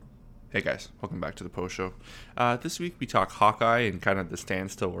Hey guys, welcome back to the post show. This week we talk Hawkeye and kind of the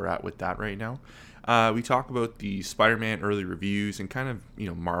standstill we're at with that right now. We talk about the Spider-Man early reviews and kind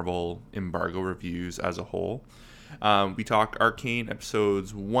of, Marvel embargo reviews as a whole. We talk Arcane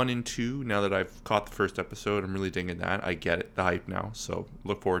episodes 1 and 2. Now that I've caught the first episode, I'm really digging that. I get it, the hype now, so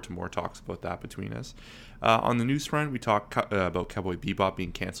look forward to more talks about that between us. On the news front, we talk about Cowboy Bebop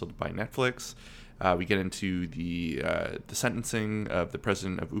being canceled by Netflix. We get into the sentencing of the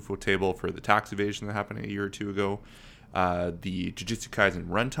president of Ufotable for the tax evasion that happened a year or two ago. The Jujutsu Kaisen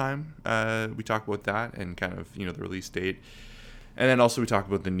runtime, we talk about that and kind of, the release date. And then also we talk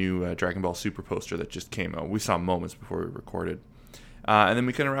about the new Dragon Ball Super poster that just came out. We saw moments before we recorded. And then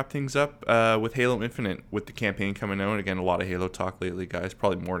we kind of wrap things up with Halo Infinite, with the campaign coming out. Again, a lot of Halo talk lately, guys.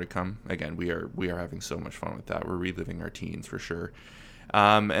 Probably more to come. Again, we are having so much fun with that. We're reliving our teens for sure.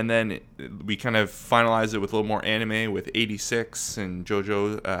 And then we kind of finalize it with a little more anime with 86 and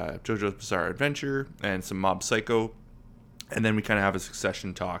JoJo's Bizarre Adventure and some Mob Psycho. And then we kind of have a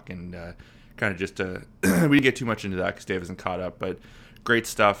Succession talk and kind of just we didn't get too much into that because Dave isn't caught up, but great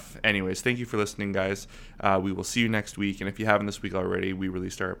stuff. Anyways, thank you for listening, guys. We will see you next week. And if you haven't this week already, we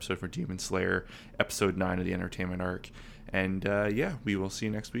released our episode for Demon Slayer, episode 9 of the Entertainment Arc. And we will see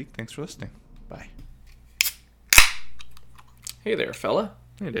you next week. Thanks for listening. Bye. Hey there, fella.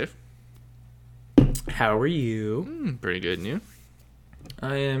 Hey, Dave. How are you? Pretty good, and you?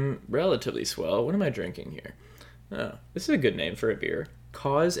 I am relatively swell. What am I drinking here? Oh, this is a good name for a beer.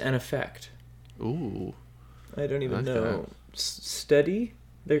 Cause and Effect. Ooh. I don't even like know. Steady?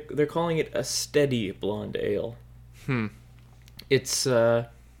 They're calling it a steady blonde ale. It's fine.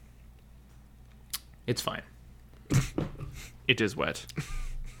 It is wet.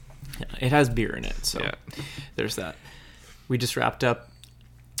 It has beer in it, so Yeah. There's that. We just wrapped up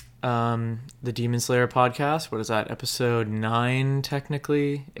the Demon Slayer podcast. What is that? Episode 9,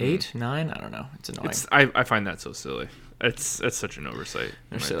 technically? 8? 9? I don't know. It's annoying. I find that so silly. It's such an oversight.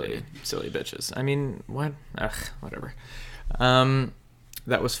 They're silly bitches. I mean, what? Ugh, whatever.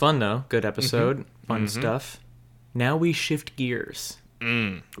 That was fun, though. Good episode. Fun stuff. Now we shift gears.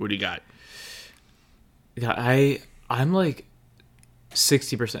 What do you got? Yeah, I'm like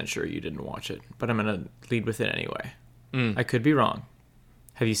 60% sure you didn't watch it, but I'm going to lead with it anyway. I could be wrong.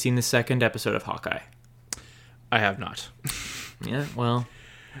 Have you seen the second episode of Hawkeye? I have not. Yeah, well...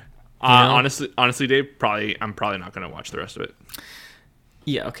 honestly, Dave, I'm probably not going to watch the rest of it.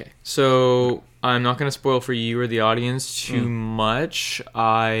 Yeah, okay. So, I'm not going to spoil for you or the audience too much.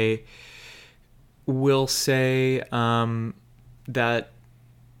 I will say that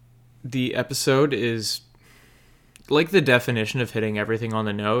the episode is like the definition of hitting everything on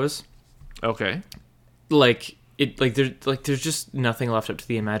the nose. Okay. There's just nothing left up to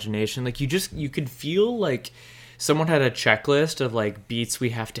the imagination. Like you could feel like someone had a checklist of like beats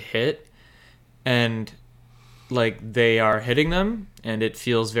we have to hit, and like they are hitting them, and it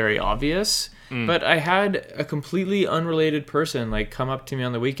feels very obvious. But I had a completely unrelated person like come up to me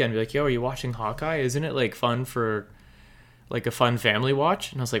on the weekend and be like, "Yo, are you watching Hawkeye? Isn't it like fun for like a fun family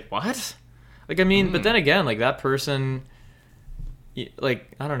watch?" And I was like, "What?" Like, I mean, but then again, like that person,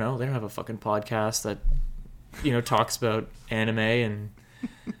 like, I don't know, they don't have a fucking podcast that, talks about anime and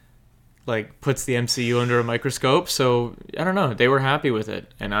like puts the MCU under a microscope. So I don't know. They were happy with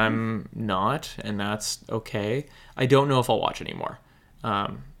it, and I'm not, and that's okay. I don't know if I'll watch anymore.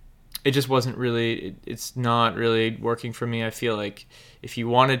 It just wasn't really. It's not really working for me. I feel like if you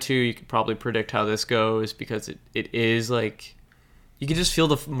wanted to, you could probably predict how this goes, because it is like you can just feel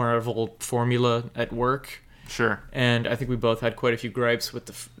the Marvel formula at work. Sure. And I think we both had quite a few gripes with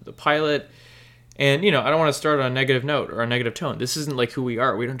the pilot. And, I don't want to start on a negative note or a negative tone. This isn't like who we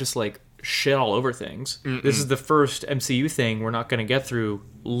are. We don't just like shit all over things. This is the first MCU thing we're not going to get through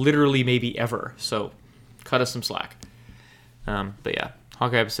literally maybe ever. So cut us some slack. But yeah,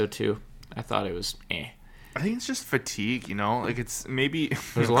 Hawkeye episode 2, I thought it was I think it's just fatigue, like it's maybe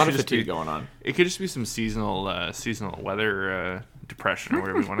There's a lot of fatigue going on. It could just be some seasonal weather depression or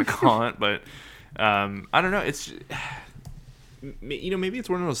whatever you want to call it. But I don't know. It's maybe it's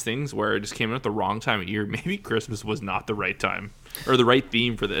one of those things where it just came out at the wrong time of year. Maybe Christmas was not the right time or the right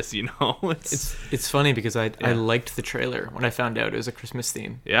theme for this. It's funny because I liked the trailer when I found out it was a Christmas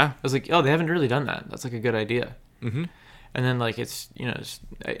theme. Yeah, I was like, oh, they haven't really done that. That's like a good idea. And then like it's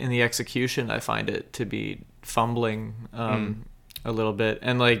in the execution, I find it to be fumbling a little bit.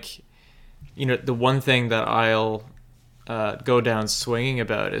 And like the one thing that I'll go down swinging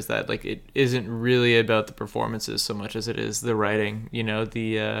about is that like it isn't really about the performances so much as it is the writing.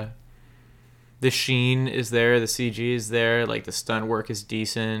 The sheen is there, the CG is there, like the stunt work is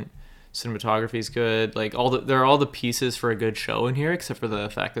decent. Cinematography's good. Like there are all the pieces for a good show in here, except for the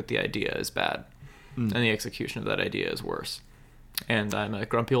fact that the idea is bad, and the execution of that idea is worse. And I'm a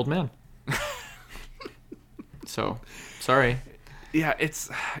grumpy old man. So, sorry. Yeah, it's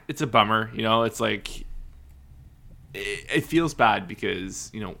a bummer. You know, it's like it feels bad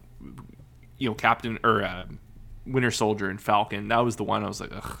because you know Captain or Winter Soldier and Falcon. That was the one I was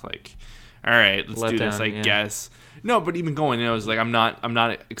like, ugh, like, all right, let's do this. I guess. No, but even going in, I was like, I'm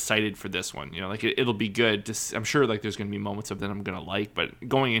not excited for this one. You know, like it'll be good. I'm sure like there's gonna be moments of that I'm gonna like, but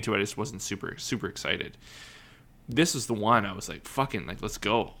going into it, I just wasn't super excited. This is the one I was like, fucking, like, let's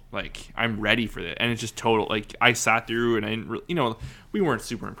go. Like, I'm ready for it. And it's just total, like, I sat through and I didn't really, you know, we weren't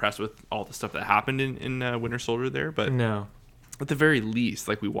super impressed with all the stuff that happened in Winter Soldier there, but no. At the very least,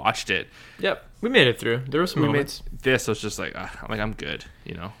 like, we watched it. Yep, we made it through. There were some moments. This, I was just like, I'm good,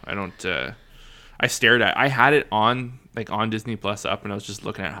 you know. I don't, I had it on, like, on Disney Plus up, and I was just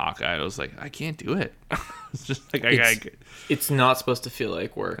looking at Hawkeye. I was like, I can't do it. It's just like, it's not supposed to feel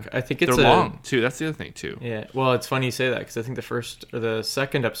like work. I think it's they're long, too. That's the other thing, too. Yeah, well, it's funny you say that, because I think the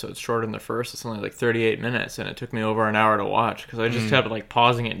second episode's shorter than the first. It's only like 38 minutes, and it took me over an hour to watch, because I just kept, like,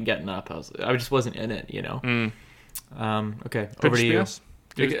 pausing it and getting up. I just wasn't in it, you know. Okay, over to you.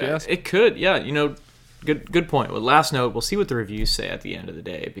 It could, yeah. You know, good point. Well, last note, we'll see what the reviews say at the end of the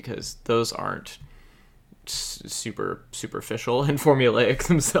day, because those aren't super superficial and formulaic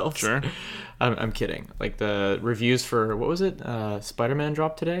themselves. Sure. I'm kidding. Like the reviews for, what was it? Spider-Man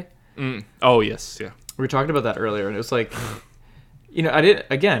dropped today? Oh, yes. Yeah. We were talking about that earlier, and it was like, you know, I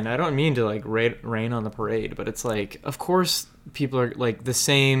don't mean to like rain on the parade, but it's like, of course people are like the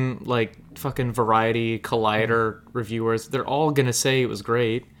same, like fucking Variety, Collider reviewers. They're all going to say it was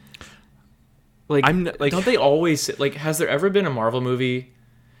great. Like, don't they always say, like, has there ever been a Marvel movie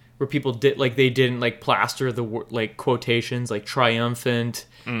where people didn't like plaster the like quotations like triumphant,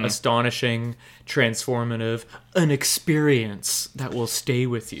 astonishing, transformative, an experience that will stay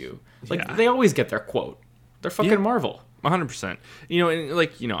with you? Like they always get their quote. They're fucking Marvel. 100%. You know, and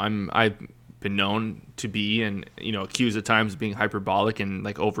like, you know, I've been known to be and, you know, accused at times of being hyperbolic and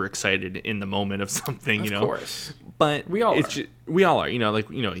like overexcited in the moment of something, you know. Of course. But we all are, you know, like,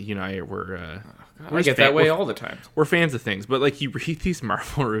 you know, you and I I get that way all the time. We're fans of things, but like you read these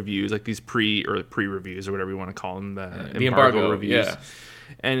Marvel reviews, like these pre-reviews or whatever you want to call them, the embargo reviews,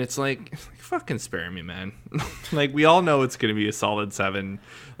 and it's like fucking spare me, man. Like we all know it's going to be a solid 7.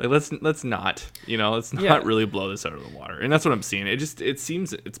 Like let's not, you know, let's not really blow this out of the water. And that's what I'm seeing. It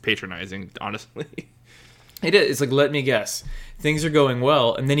seems it's patronizing, honestly. It is. It's like, let me guess, things are going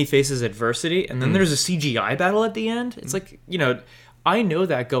well, and then he faces adversity, and then there's a CGI battle at the end. It's like, you know, I know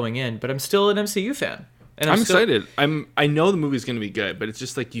that going in, but I'm still an MCU fan, and I'm excited. I know the movie's going to be good, but it's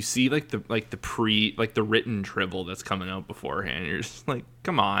just like you see like the written dribble that's coming out beforehand. And you're just like,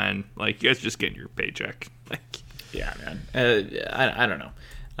 come on, like you guys just getting your paycheck. Like, yeah, man. I don't know.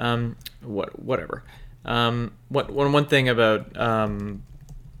 Whatever. One thing about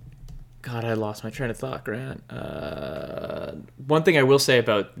God, I lost my train of thought, Grant. One thing I will say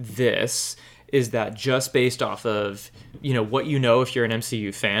about this is that just based off of, you know, what you know if you're an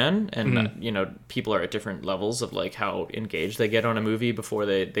MCU fan, and you know, people are at different levels of like how engaged they get on a movie before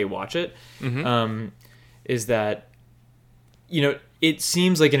they watch it, is that, you know, it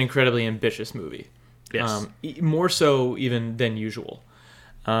seems like an incredibly ambitious movie. Yes. More so even than usual.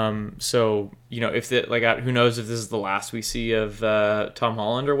 So, you know, if who knows if this is the last we see of Tom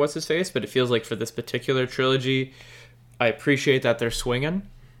Holland or what's his face, but it feels like for this particular trilogy, I appreciate that they're swinging,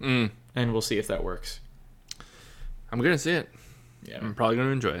 and we'll see if that works. I'm gonna see it. Yeah, I'm probably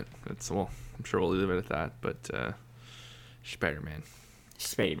gonna enjoy it. I'm sure we'll leave it at that. But Spider-Man.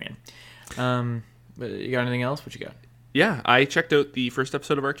 But you got anything else? What you got? Yeah, I checked out the first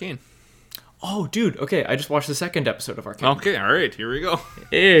episode of Arcane. Oh, dude. Okay, I just watched the second episode of Arcane. Okay, all right, here we go.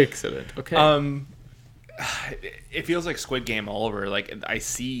 Excellent. Okay. It feels like Squid Game all over. Like I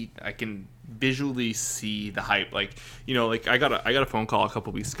can visually see the hype. Like, you know, like I got a phone call a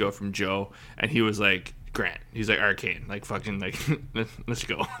couple weeks ago from Joe, and he was like, Grant, he's like, Arcane, like fucking like let's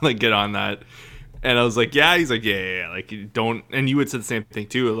go, like get on that. And I was like, yeah. He's like, yeah. Like, you don't. And you would say the same thing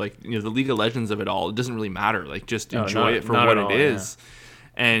too. Like, you know, the League of Legends of it all. It doesn't really matter. Like, just enjoy it for what it is.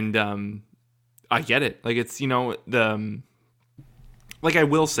 Yeah. And I get it. Like, it's, you know, like I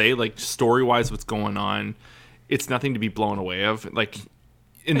will say, like story wise, what's going on, it's nothing to be blown away of. Like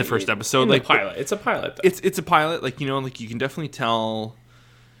in the first episode, like pilot. It's a pilot. Though. It's a pilot. Like, you know, like you can definitely tell.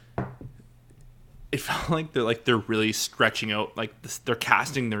 It felt like they're really stretching out, like they're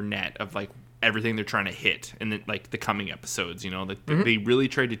casting their net of like everything they're trying to hit in the coming episodes. Like they really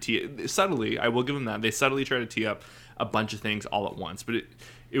tried to tee subtly. I will give them that. They subtly try to tee up a bunch of things all at once, but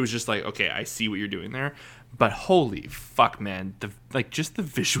it was just like, okay, I see what you're doing there. But holy fuck, man, just the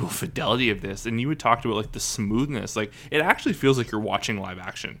visual fidelity of this, and you had talked about like the smoothness, like it actually feels like you're watching live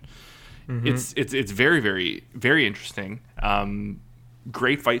action. It's very, very, very interesting.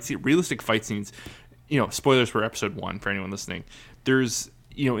 Great fight scene, realistic fight scenes. Spoilers for episode 1 for anyone listening. There's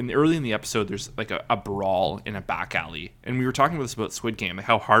early in the episode, there's like a brawl in a back alley, and we were talking about this about Squid Game, like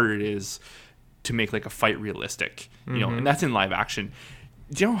how hard it is to make like a fight realistic. And that's in live action.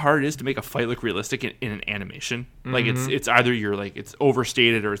 Do you know how hard it is to make a fight look realistic in an animation? Like it's either you're like it's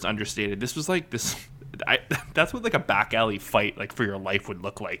overstated or it's understated. This was like this. That's what like a back alley fight like for your life would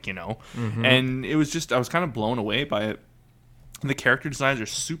look like, And it was just I was kind of blown away by it. And the character designs are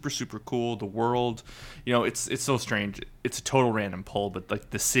super, super cool. The world, it's so strange. It's a total random pull, but like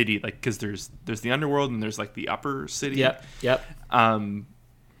the city, like because there's the underworld and there's like the upper city. Yep.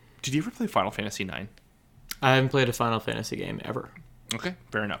 Did you ever play Final Fantasy IX? I haven't played a Final Fantasy game ever. Okay,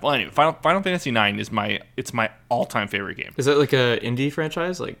 fair enough. Well, anyway, Final Fantasy IX is my all-time favorite game. Is it like a indie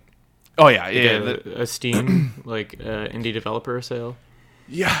franchise? Like, oh yeah, a Steam like indie developer sale?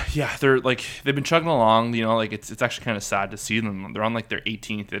 Yeah. They've been chugging along. Like it's actually kind of sad to see them. They're on like their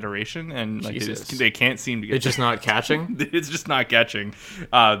 18th iteration, and like they can't seem to get. It's just not catching. It's just not catching.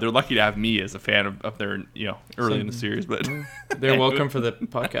 They're lucky to have me as a fan of their early in the series, but they're welcome for the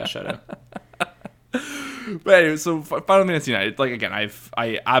podcast shout out. But anyway, so Final Fantasy IX, like again,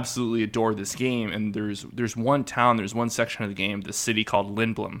 I absolutely adore this game, and there's one section of the game, the city called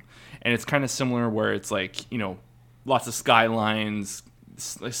Lindblum, and it's kind of similar where it's like lots of skylines,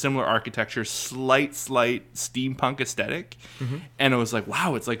 similar architecture, slight steampunk aesthetic, and it was like,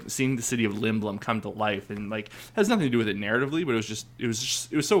 wow, it's like seeing the city of Lindblum come to life, and like it has nothing to do with it narratively, but it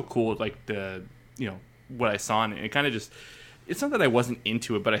was so cool, like the what I saw in it. It kind of just, it's not that I wasn't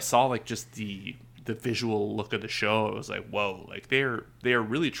into it, but I saw like just the visual look of the show. It was like, whoa, like they are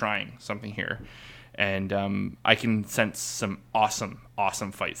really trying something here, and I can sense some awesome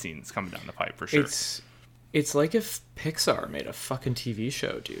fight scenes coming down the pipe for sure. It's like if Pixar made a fucking TV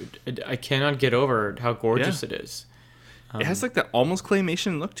show, dude. I cannot get over how gorgeous it is. It has like that almost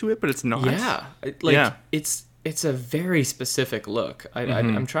claymation look to it, but it's not. It's a very specific look.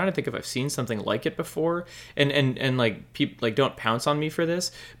 I'm trying to think if I've seen something like it before, and like people like don't pounce on me for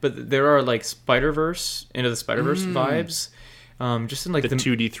this, but there are like Into the Spider-Verse vibes, just in like the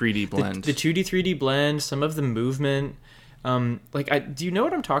 2D 3D blend, the 2D 3D blend, some of the movement. Do you know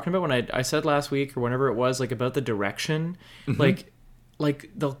what I'm talking about when I said last week or whenever it was like about the direction, like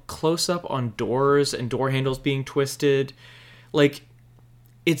the close up on doors and door handles being twisted, like.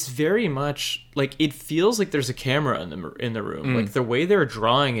 It's very much like it feels like there's a camera in the room. Like the way they're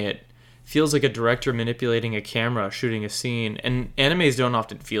drawing it feels like a director manipulating a camera shooting a scene. And animes don't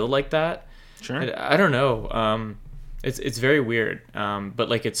often feel like that. Sure. I don't know. It's very weird. But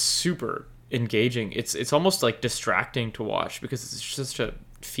like it's super engaging. It's almost like distracting to watch because it's just a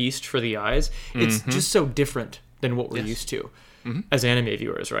feast for the eyes. It's just so different than what we're used to as anime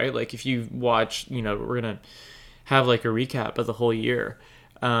viewers, right? Like if you watch, we're gonna have like a recap of the whole year.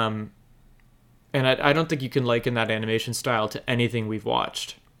 And I don't think you can liken that animation style to anything we've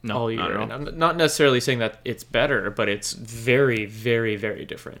watched all year. And I'm not necessarily saying that it's better, but it's very, very, very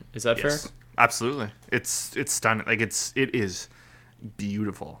different. Is that fair? Absolutely. It's stunning. Like it is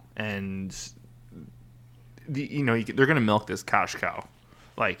beautiful, and they're gonna milk this cash cow,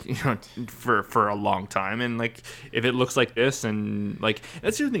 like for a long time. And like if it looks like this, and like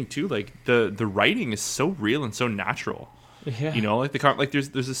that's the other thing too. Like the writing is so real and so natural. Yeah. Like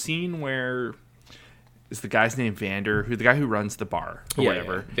there's a scene where is the guy's name Vander, the guy who runs the bar or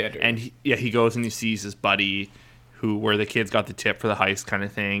whatever. Yeah, Vander. And he goes and he sees his buddy where the kids got the tip for the heist kind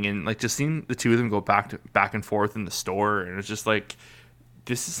of thing, and like just seeing the two of them go back and forth in the store, and it's just like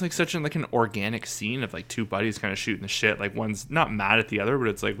this is like such an organic scene of like two buddies kind of shooting the shit. Like one's not mad at the other, but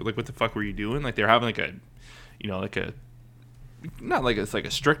it's like what the fuck were you doing? Like they're having like a not like it's like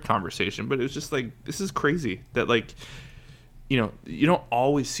a strict conversation, but it was just like this is crazy that like you don't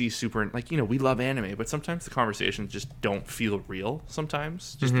always see super like we love anime, but sometimes the conversations just don't feel real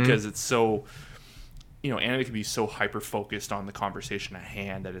sometimes just because it's so anime can be so hyper focused on the conversation at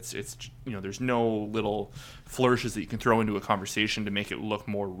hand that it's there's no little flourishes that you can throw into a conversation to make it look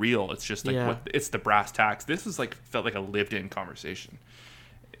more real. It's just like it's the brass tacks. This was like felt like a lived in conversation.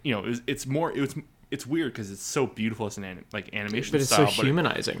 It was it's weird because it's so beautiful as an animation But it's style, so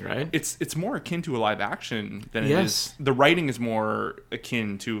humanizing, right? It's more akin to a live action than it Yes. is. The writing is more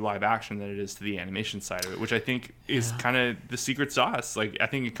akin to live action than it is to the animation side of it, which I think is kind of the secret sauce. Like, I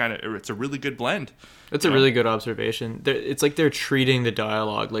think it's a really good blend. That's a really good observation. It's like they're treating the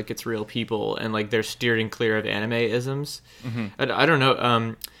dialogue like it's real people, and like they're steering clear of anime-isms. I don't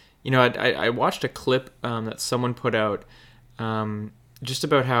know. I watched a clip that someone put out just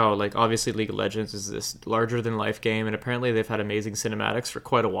about how, like, obviously League of Legends is this larger-than-life game, and apparently they've had amazing cinematics for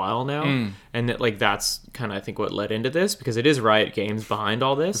quite a while now. And that, like, that's kind of, I think, what led into this, because it is Riot Games behind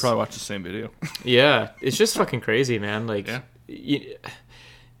all this. You probably watched the same video. Yeah, it's just fucking crazy, man. Like,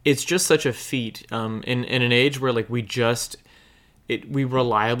 it's just such a feat in an age where, like, we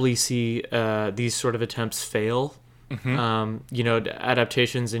reliably see these sort of attempts fail.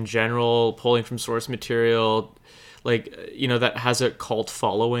 Adaptations in general, pulling from source material, like, that has a cult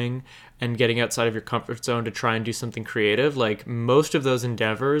following, and getting outside of your comfort zone to try and do something creative. Like, most of those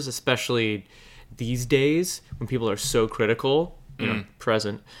endeavors, especially these days when people are so critical,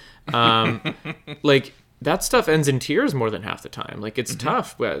 present, like, that stuff ends in tears more than half the time. Like, it's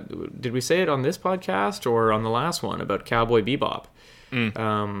tough. Did we say it on this podcast or on the last one about Cowboy Bebop?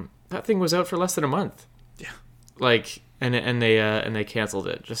 That thing was out for less than a month. Yeah. Like, and they canceled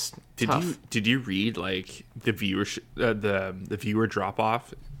it. Just tough. Did you read, like, the viewer drop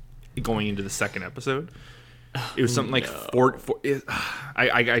off going into the second episode? It was something like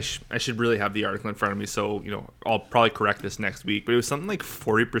I should really have the article in front of me, so I'll probably correct this next week. But it was something like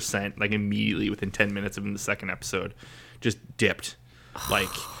 40%, like, immediately within 10 minutes of the second episode, just dipped. Like,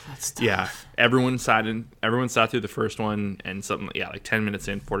 That's tough. yeah, everyone sat through the first one, and something, like 10 minutes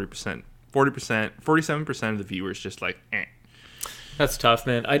in, 40%, 47% of the viewers just like, eh. That's tough,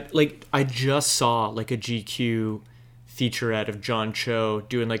 man. I just saw, like, a GQ featurette of John Cho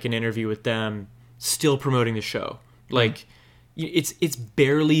doing, like, an interview with them, still promoting the show. Like, it's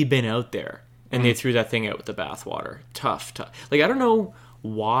barely been out there, and they threw that thing out with the bathwater. Tough. Like, I don't know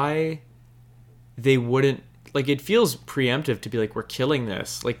why they wouldn't. Like, it feels preemptive to be like, we're killing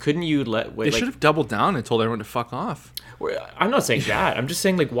this. Like, couldn't you They should have doubled down and told everyone to fuck off. I'm not saying that. I'm just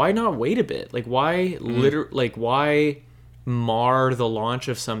saying, like, why not wait a bit? Like, why why mar the launch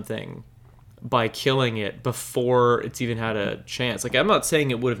of something by killing it before it's even had a chance? Like, I'm not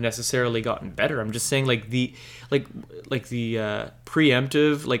saying it would have necessarily gotten better. I'm just saying, like, the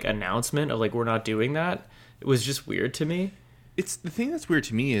preemptive, like, announcement of, like, we're not doing that, it was just weird to me. It's the thing that's weird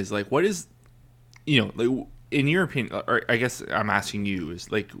to me is, like, what is, like, in your opinion, or I guess I'm asking you,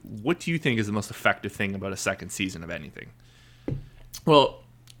 is, like, what do you think is the most effective thing about a second season of anything? Well,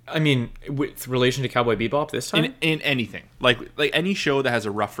 I mean, with relation to Cowboy Bebop this time? In anything. Like any show that has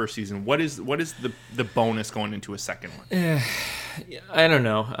a rough first season, what is the bonus going into a second one? I don't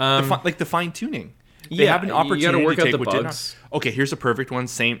know. The fine-tuning. They have an opportunity you gotta work to out take the what did bugs. not. Okay, here's a perfect one.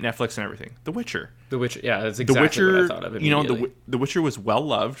 Same Netflix and everything. The Witcher. The Witcher, yeah, that's exactly what I thought of immediately. The Witcher was well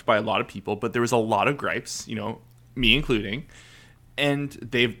loved by a lot of people, but there was a lot of gripes, me including, and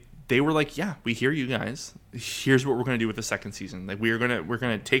they were like, yeah, we hear you guys. Here's what we're going to do with the second season. Like, we're going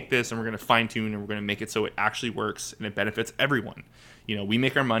to take this and we're going to fine tune and we're going to make it so it actually works and it benefits everyone. We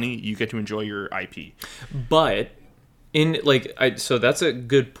make our money, you get to enjoy your IP. But so that's a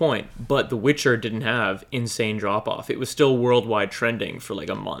good point. But The Witcher didn't have insane drop off. It was still worldwide trending for like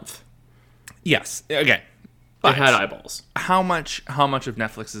a month. Yes, again, it had eyeballs. How much of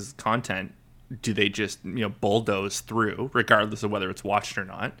Netflix's content do they just bulldoze through, regardless of whether it's watched or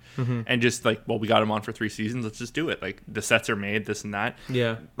not, and just like, well, we got them on for 3 seasons, let's just do it. Like, the sets are made, this and that.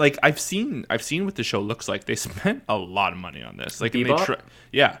 Yeah. Like, I've seen what the show looks like. They spent a lot of money on this. Like, Bebop?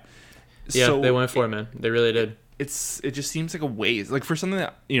 Yeah, so they went for it, man. They really did. It just seems like a waste. Like, for something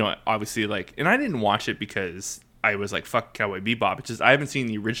that obviously, like, and I didn't watch it because I was like, fuck Cowboy Bebop. It's just I haven't seen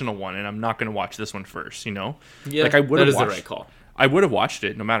the original one, and I'm not going to watch this one first. Yeah, like, I would have that is watched, the right call. I would have watched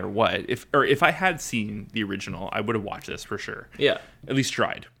it no matter what. If I had seen the original, I would have watched this for sure. Yeah. At least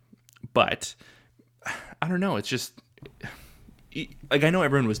tried. But I don't know. It's just, like, I know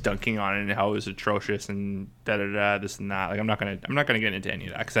everyone was dunking on it and how it was atrocious and this and that. Like, I'm not gonna get into any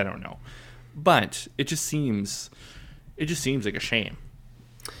of that because I don't know. But it just seems like a shame.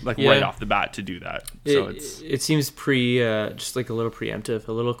 Like, right off the bat to do that. So it seems just like a little preemptive,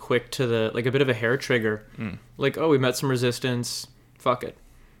 a little quick to the, like, a bit of a hair trigger. Like, oh, we met some resistance. Fuck it.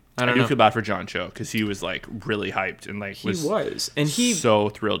 I do feel bad for John Cho because he was, like, really hyped and, like, he so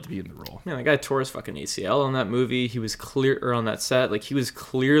thrilled to be in the role. Man, that guy tore his fucking ACL on that movie. He was on that set. Like, he was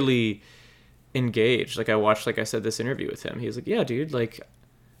clearly engaged. Like, I watched, like I said, this interview with him. He was like, yeah, dude, like,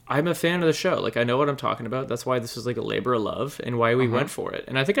 I'm a fan of the show. Like, I know what I'm talking about. That's why this was like a labor of love and why we went for it.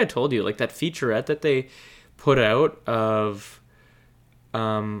 And I think I told you, like, that featurette that they put out of,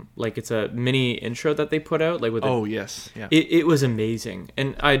 like, it's a mini intro that they put out, like, with yes, yeah. it was amazing.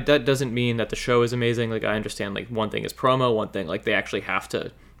 And that doesn't mean that the show is amazing. Like, I understand, like, one thing is promo, one thing, like, they actually have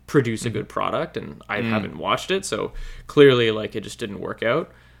to produce a good product, and I haven't watched it, so clearly, like, it just didn't work out.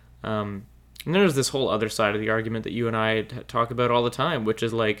 And then there's this whole other side of the argument that you and I talk about all the time, which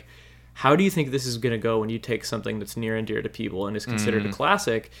is like, how do you think this is going to go when you take something that's near and dear to people and is considered a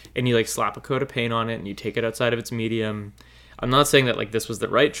classic, and you like slap a coat of paint on it and you take it outside of its medium? I'm not saying that like this was the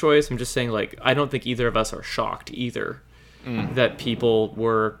right choice. I'm just saying, like, I don't think either of us are shocked either that people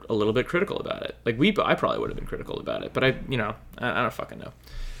were a little bit critical about it. Like, I probably would have been critical about it, but I don't fucking know.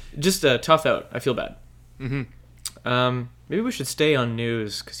 Just tough out. I feel bad. Maybe we should stay on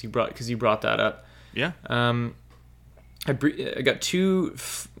news because you brought that up. Yeah. I got two,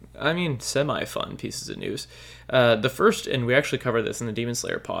 semi-fun pieces of news. The first, and we actually covered this in the Demon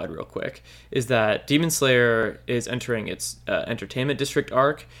Slayer pod real quick, is that Demon Slayer is entering its entertainment district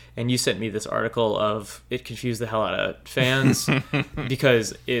arc, and you sent me this article of it confused the hell out of fans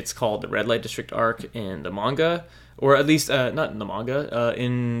because it's called the Red Light District arc in the manga, or at least not in the manga,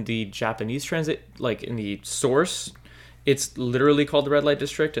 in the Japanese transit, like in the source. It's literally called the Red Light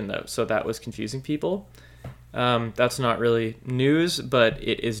District, and so that was confusing people. That's not really news, but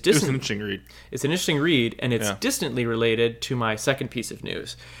it is distant. It's an interesting read. It's an interesting read, and it's distantly related to my second piece of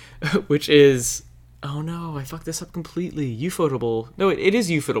news, which is, oh no, I fucked this up completely. Ufotable. No, it is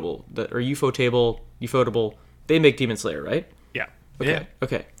Ufotable, or Ufotable. They make Demon Slayer, right? Yeah. Okay. Yeah.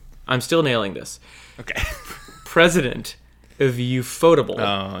 Okay. I'm still nailing this. Okay. President of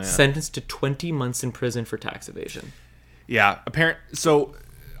Ufotable sentenced to 20 months in prison for tax evasion. Yeah, So,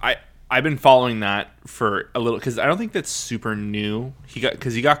 I've been following that for a little because I don't think that's super new. He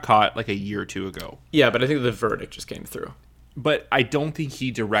got caught like a year or two ago. Yeah, but I think the verdict just came through. But I don't think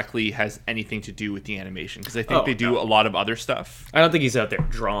he directly has anything to do with the animation because I think they do a lot of other stuff. I don't think he's out there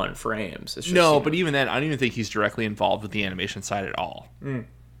drawing frames. It's just, but even then, I don't even think he's directly involved with the animation side at all.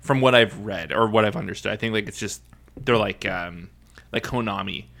 From what I've read or what I've understood, I think like it's just they're like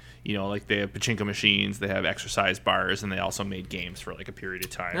Konami. You know, like they have pachinko machines, they have exercise bars, and they also made games for like a period of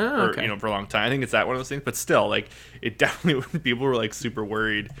time, for a long time. I think it's that one of those things. But still, like it definitely people were like super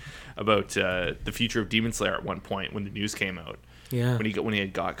worried about the future of Demon Slayer at one point when the news came out. Yeah, when he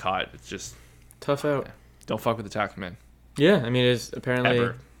had got caught, it's just tough out. Don't fuck with the tax man. Yeah, I mean it's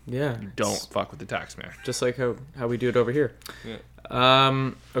apparently Don't fuck with the tax man. Just like how we do it over here.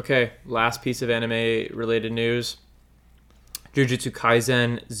 Yeah. Okay, last piece of anime related news. Jujutsu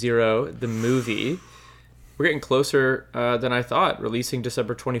Kaisen 0, the movie. We're getting closer than I thought, releasing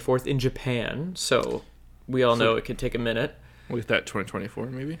December 24th in Japan. So we all know it could take a minute. We'll get that 2024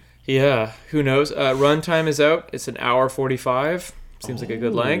 maybe? Yeah, who knows? Runtime is out. It's an hour 45. Seems like a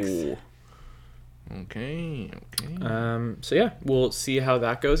good length. Okay. So yeah, we'll see how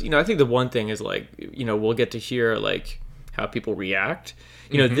that goes. I think the one thing is like, we'll get to hear like how people react.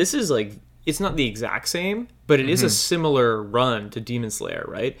 This is like, it's not the exact same, but it is a similar run to Demon Slayer,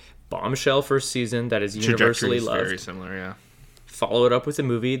 right? Bombshell first season that is universally loved. Very similar, yeah. Follow it up with a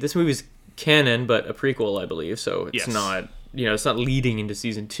movie. This movie's canon, but a prequel, I believe. So it's not, it's not leading into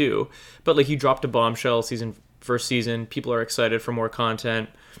season 2. But like you dropped a Bombshell first season, people are excited for more content.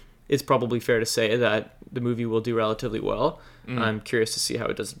 It's probably fair to say that the movie will do relatively well. I'm curious to see how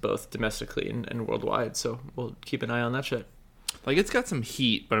it does both domestically and worldwide. So we'll keep an eye on that shit. Like it's got some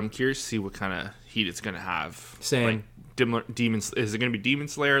heat, but I'm curious to see what kind of heat it's going to have. Same. Like is it going to be Demon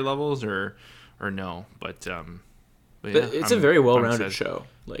Slayer levels or no? But yeah, it's a very well-rounded show.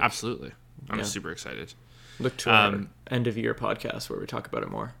 Like, absolutely, I'm super excited. Look to our end of year podcast where we talk about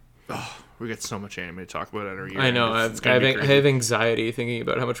it more. Oh, we got so much anime to talk about at our year. I know. I have anxiety thinking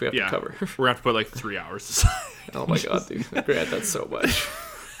about how much we have to cover. We're gonna have to put like 3 hours aside. Oh my god, dude. Grant, that's so much.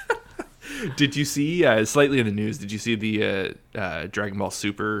 Did you see slightly in the news? Did you see the Dragon Ball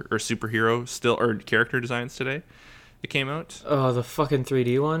Super or superhero or character designs today that came out? Oh, the fucking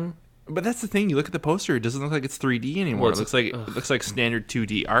 3D one. But that's the thing. You look at the poster; it doesn't look like it's 3D anymore. Well, it looks like standard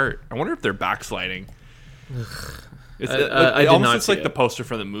 2D art. I wonder if they're backsliding. It almost looks like the poster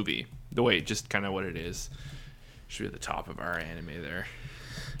for the movie. The way, just kind of what it is. Should be at the top of our anime there.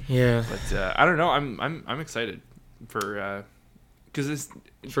 Yeah, but I don't know. I'm excited for. Because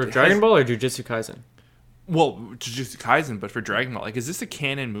for Dragon Ball or Jujutsu Kaisen? Well, Jujutsu Kaisen, but for Dragon Ball, like, is this a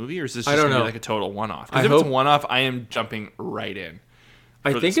canon movie or is this just gonna be like a total one-off? Because if it's a one-off, I am jumping right in.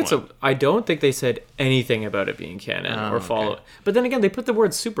 I think it's I don't think they said anything about it being canon or follow. Okay. But then again, they put the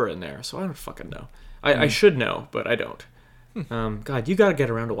word super in there, so I don't fucking know. I should know, but I don't. God, you got to get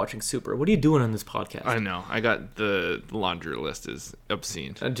around to watching Super. What are you doing on this podcast? I know. I got the laundry list is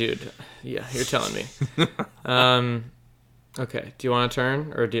obscene. Dude, yeah, you're telling me. Okay, do you want to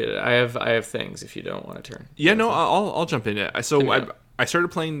turn, or I have things if you don't want to turn? Yeah, no, I'll jump in. So I started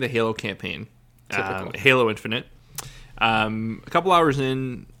playing the Halo campaign, Halo Infinite. A couple hours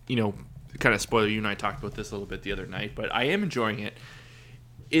in, kind of spoiler. You and I talked about this a little bit the other night, but I am enjoying it.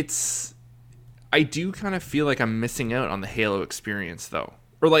 I do kind of feel like I'm missing out on the Halo experience, though,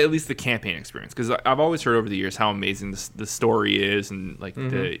 or like at least the campaign experience, because I've always heard over the years how amazing the story is, and like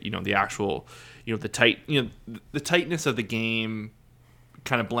the actual, the tightness of the game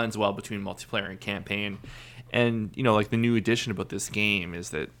kind of blends well between multiplayer and campaign. And like the new addition about this game is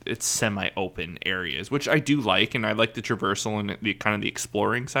that it's semi-open areas, which I do like, and I like the traversal and the kind of the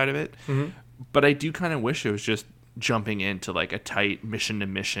exploring side of it. But I do kind of wish it was just jumping into like a tight mission to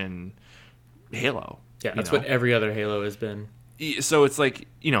mission Halo. Yeah, that's what every other Halo has been. So it's like,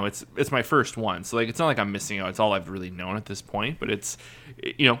 it's my first one, so like it's not like I'm missing out. It's all I've really known at this point. But it's,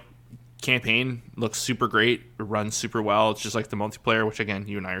 campaign looks super great, it runs super well. It's just like the multiplayer, which again,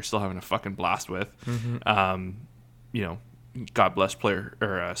 you and I are still having a fucking blast with. God bless Slayer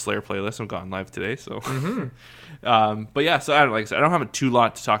playlist. I'm gone live today, so but yeah, so I don't have a too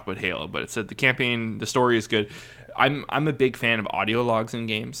lot to talk about Halo, but it said the campaign, the story is good. I'm a big fan of audio logs in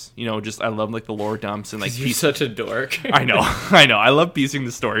games. I love like the lore dumps and like you're such a dork. I know. I love piecing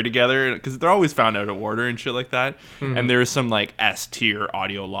the story together because they're always found out of order and shit like that. And there's some like S tier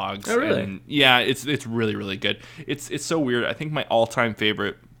audio logs. Oh really? And yeah, it's really really good. It's so weird. I think my all time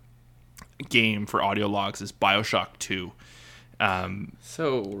favorite game for audio logs is BioShock 2.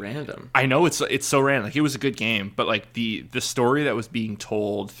 So random. I know it's so random. Like it was a good game, but like the story that was being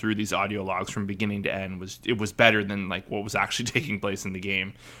told through these audio logs from beginning to end was better than like what was actually taking place in the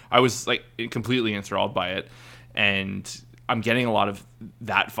game. I was like completely enthralled by it, and I'm getting a lot of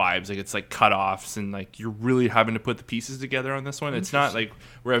that vibes. Like it's like cutoffs, and like you're really having to put the pieces together on this one. It's not like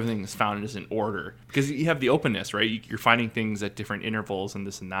where everything is found is in order, because you have the openness, right? You're finding things at different intervals and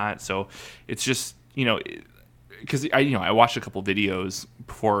this and that. So it's just because I watched a couple videos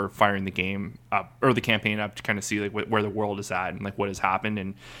before firing the game up or the campaign up to kind of see like where the world is at and like what has happened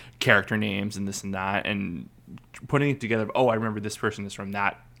and character names and this and that, and putting it together. Oh, I remember this person is from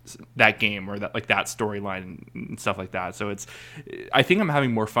that game or that storyline and stuff like that. So I think I'm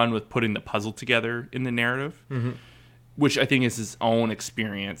having more fun with putting the puzzle together in the narrative, which I think is his own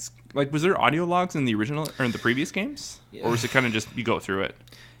experience. Like, was there audio logs in the original or in the previous games, or was it kind of just you go through it?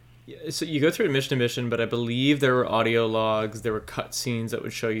 So you go through mission to mission, but I believe there were audio logs, there were cutscenes that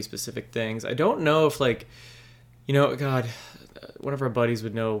would show you specific things. I don't know if God, one of our buddies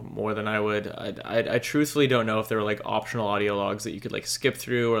would know more than I would. I truthfully don't know if there were like optional audio logs that you could like skip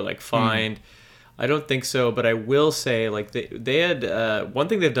through or like find. I don't think so, but I will say like they had one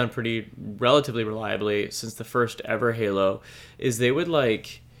thing they've done pretty relatively reliably since the first ever Halo is they would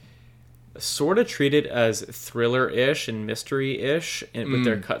like sort of treat it as thriller-ish and mystery-ish with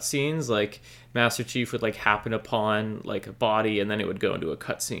their cutscenes. Like Master Chief would like happen upon like a body and then it would go into a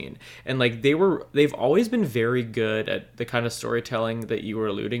cutscene. And like they've always been very good at the kind of storytelling that you were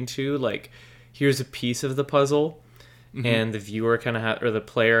alluding to. Like here's a piece of the puzzle and the viewer kind of or the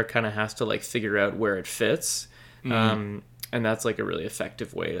player kind of has to like figure out where it fits. And that's like a really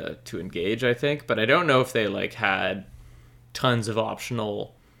effective way to engage, I think. But I don't know if they like had tons of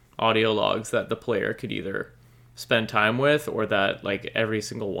optional audio logs that the player could either spend time with or that like every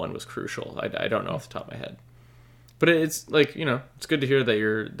single one was crucial. I don't know off the top of my head, but it's like it's good to hear that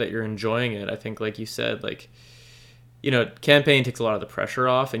you're enjoying it. I think like you said, like campaign takes a lot of the pressure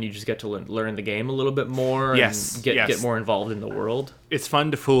off and you just get to learn the game a little bit more and get more involved in the world. It's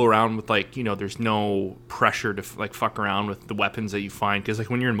fun to fool around with like, there's no pressure to like fuck around with the weapons that you find. Cause like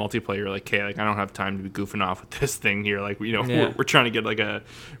when you're in multiplayer, you're like, okay, like I don't have time to be goofing off with this thing here. Like, we're trying to get like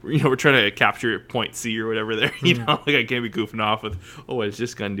we're trying to capture point C or whatever there, like I can't be goofing off with, what is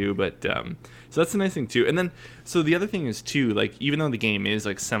this gun do? But, so that's the nice thing too. And then, so the other thing is too, like, even though the game is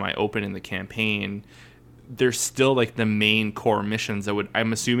like semi-open in the campaign, there's still like the main core missions that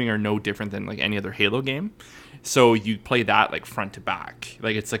I'm assuming are no different than like any other Halo game. So you play that like front to back,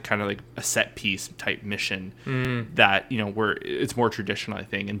 like it's like kind of like a set piece type mission that where it's more traditional, I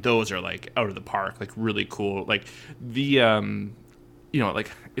think, and those are like out of the park, like really cool. Like the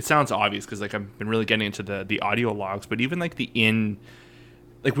like it sounds obvious because like I've been really getting into the audio logs, but even like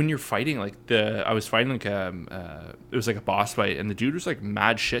like when you're fighting, like I was fighting like it was like a boss fight, and the dude was like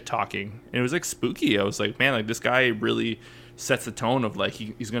mad shit talking, and it was like spooky. I was like, man, like this guy really sets the tone of like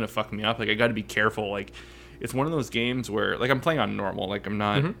he's gonna fuck me up. Like I got to be careful. Like it's one of those games where like I'm playing on normal. Like I'm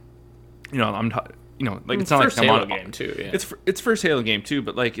not, you know, like it's not first like I'm Halo on game too. Yeah. It's first Halo game too,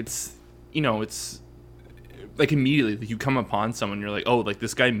 but like it's, you know, it's like immediately like, you come upon someone, you're like, oh, like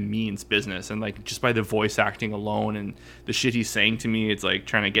this guy means business, and like just by the voice acting alone and the shit he's saying to me, it's like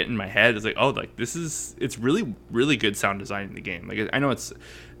trying to get in my head. It's like, oh, like it's really really good sound design in the game. Like I know it's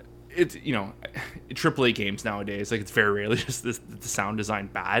you know, AAA games nowadays, like it's very rarely just the sound design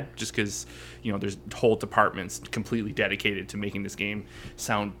bad, just because, you know, there's whole departments completely dedicated to making this game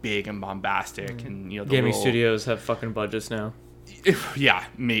sound big and bombastic, and you know, gaming studios have fucking budgets now. Yeah,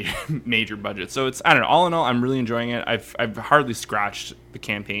 major budget. So it's, I don't know. All in all, I'm really enjoying it. I've hardly scratched the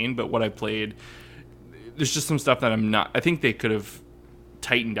campaign, but what I played, there's just some stuff that I'm not. I think they could have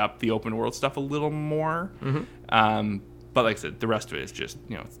tightened up the open world stuff a little more. But like I said, the rest of it is just,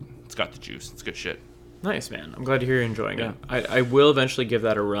 you know, it's got the juice. It's good shit. Nice, man. I'm glad to hear you're enjoying it. I will eventually give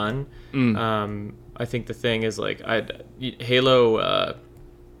that a run. I think the thing is, like, Halo,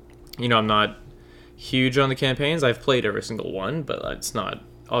 you know, I'm not huge on the campaigns. I've played every single one, but it's not,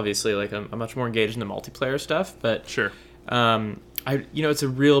 obviously, like, I'm much more engaged in the multiplayer stuff. But sure. You know, it's a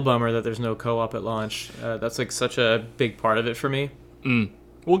real bummer that there's no co-op at launch. That's like such a big part of it for me.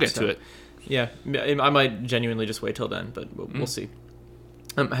 We'll get to it. Yeah, I might genuinely just wait till then, but we'll see.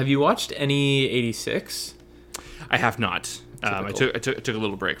 Have you watched any 86? I have not. I took a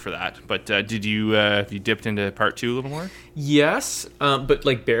little break for that. But did you have you dipped into part 2 a little more? Yes, but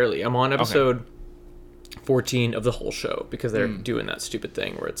like barely. I'm on episode 14 of the whole show because they're doing that stupid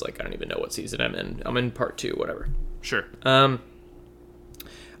thing where it's like I don't even know what season I'm in. I'm in part 2, whatever. Sure. I'm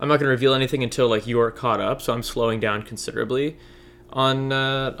not going to reveal anything until like you're caught up, so I'm slowing down considerably on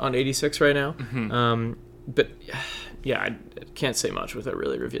 86 right now. But yeah, I can't say much without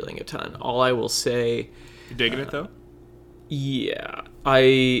really revealing a ton. All I will say, you digging it though? Yeah, I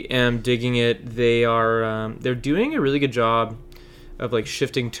am digging it. They are they're doing a really good job of like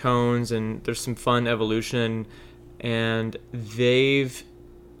shifting tones, and there's some fun evolution, and they've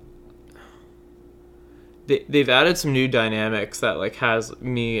added some new dynamics that like has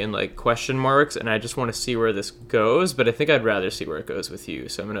me in like question marks, and I just want to see where this goes, but I think I'd rather see where it goes with you,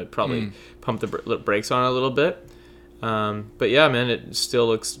 so I'm gonna probably pump the brakes on it a little bit. But yeah, man, it still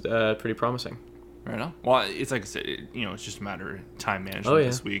looks pretty promising. Right on. Well, it's like I said, you know, it's just a matter of time management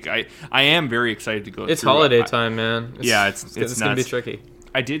this week. I am very excited to go it's through. It's holiday time, man. It's gonna be tricky.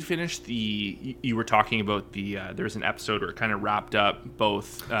 I did finish you were talking about there was an episode where it kind of wrapped up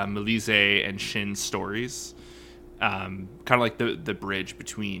both Melise and Shin's stories, kind of like the bridge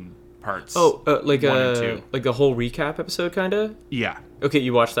between parts. Like 1 and 2. Like a whole recap episode, kind of. Yeah. Okay,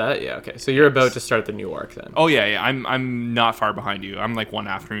 you watched that? Yeah. Okay, so you're about to start the new arc then. Oh yeah. I'm not far behind you. I'm like one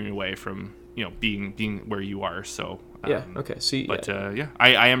afternoon away from, you know, being where you are. So yeah. Okay. So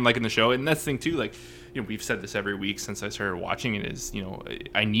I am liking the show, and that's the thing too. Like, you know, we've said this every week since I started watching it, is, you know,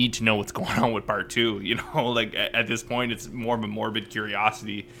 I need to know what's going on with part 2, you know, like at this point it's more of a morbid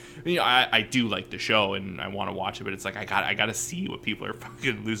curiosity. You know, I do like the show and I want to watch it, but it's like I gotta see what people are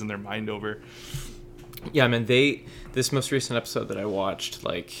fucking losing their mind over. Yeah, man, this most recent episode that I watched,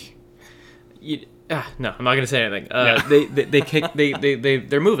 like, no, I'm not gonna say anything.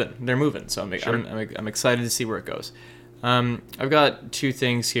 They're moving, so I'm excited to see where it goes. I've got 2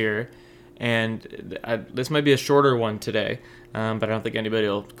 things here. And this might be a shorter one today, but I don't think anybody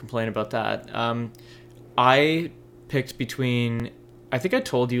will complain about that. I picked between, I think I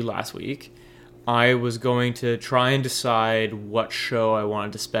told you last week, I was going to try and decide what show I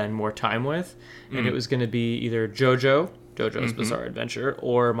wanted to spend more time with. And it was going to be either JoJo's Bizarre Adventure,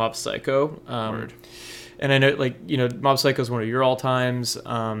 or Mob Psycho. And I know, like, you know, Mob Psycho is one of your all-times.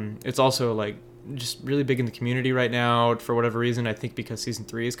 It's also, like, just really big in the community right now for whatever reason. I think because season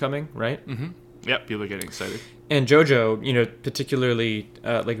 3 is coming, right? Yep, people are getting excited. And JoJo, you know, particularly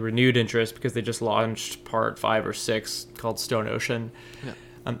like renewed interest because they just launched part 5 or 6 called Stone Ocean. Yeah.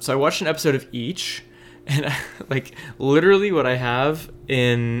 So I watched an episode of each, and like literally what I have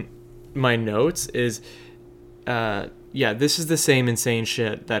in my notes is, this is the same insane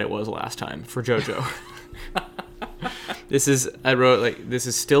shit that it was last time for JoJo. This is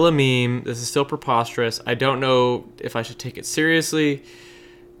still a meme. This is still preposterous. I don't know if I should take it seriously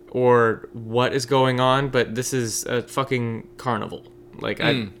or what is going on, but this is a fucking carnival. Like,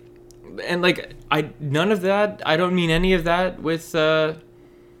 none of that, I don't mean any of that with, I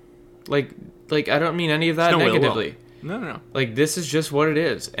don't mean any of that negatively. No. Like, this is just what it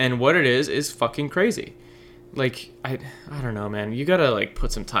is. And what it is fucking crazy. Like, I don't know, man. You gotta, like,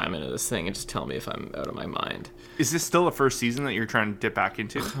 put some time into this thing and just tell me if I'm out of my mind. Is this still the first season that you're trying to dip back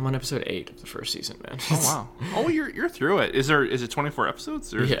into? I'm on episode 8 of the first season, man. Oh, wow. Oh, you're through it. Is it 24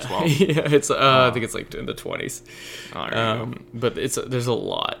 episodes or is it 12? Yeah, it's, I think it's, like, in the 20s. Oh, there you go. But there's a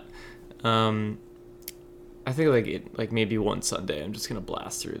lot. I think like maybe one Sunday I'm just gonna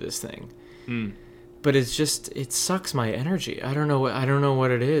blast through this thing. But it's just, it sucks my energy. I don't know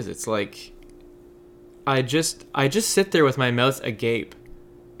what it is. It's like I just sit there with my mouth agape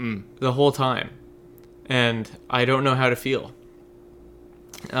the whole time, and I don't know how to feel.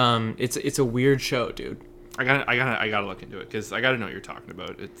 It's a weird show, dude. I gotta look into it because I gotta know what you're talking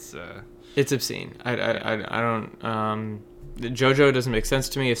about. It's obscene. I don't. JoJo doesn't make sense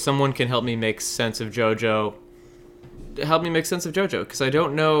to me. If someone can help me make sense of JoJo, help me make sense of JoJo, because I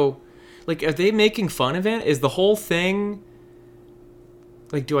don't know. Like, are they making fun of it? Is the whole thing,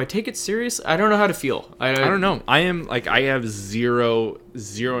 like, do I take it serious? I don't know how to feel. I don't know. I have zero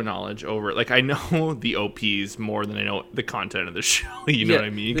knowledge over it. Like, I know the OPs more than I know the content of the show. You know what I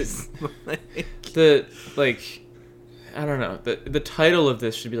mean? I don't know. The title of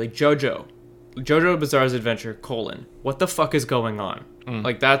this should be like JoJo Bizarre's Adventure, what the fuck is going on?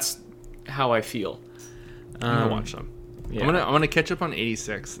 Like, that's how I feel. I'm gonna watch them. Yeah. I'm gonna catch up on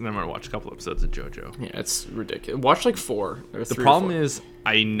 86, and then I'm gonna watch a couple episodes of JoJo. Yeah, it's ridiculous. Watch like 4. The problem is,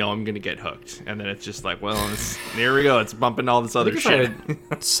 I know I'm gonna get hooked, and then it's just like, well, there we go. It's bumping all this other shit. If I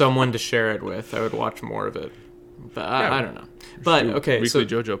had someone to share it with, I would watch more of it. But I don't know. But okay, weekly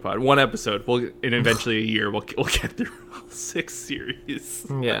JoJo pod, 1 episode. And eventually a year, we'll get through all 6 series.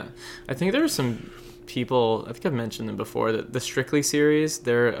 Yeah, I think there are some people. I think I've mentioned them before. That the Strictly series,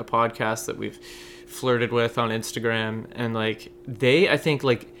 they're a podcast that we've flirted with on Instagram, and like I think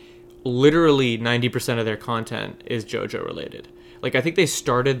like literally 90% of their content is JoJo related. Like, I think they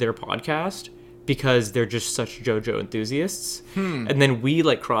started their podcast because they're just such JoJo enthusiasts, and then we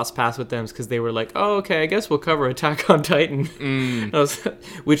like cross paths with them because they were like, oh, okay, I guess we'll cover Attack on Titan. I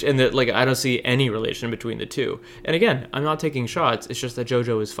don't see any relation between the two. And again, I'm not taking shots. It's just that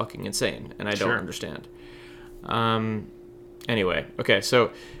JoJo is fucking insane, and I don't understand. Anyway, okay,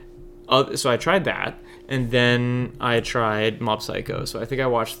 so I tried that, and then I tried Mob Psycho. So I think I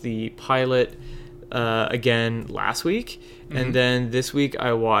watched the pilot again last week, and then this week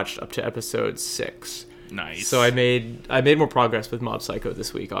I watched up to episode 6. Nice. So I made more progress with Mob Psycho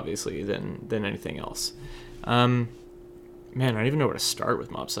this week, obviously, than anything else. Man, I don't even know where to start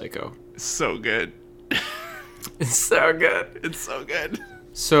with Mob Psycho. It's so good. It's so good. It's so good.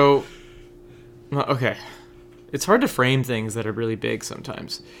 So, okay. It's hard to frame things that are really big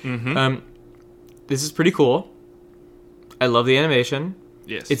sometimes. This is pretty cool. I love the animation.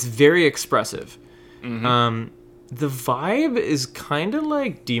 Yes. It's very expressive. The vibe is kind of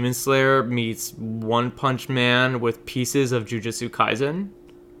like Demon Slayer meets One Punch Man with pieces of Jujutsu Kaisen.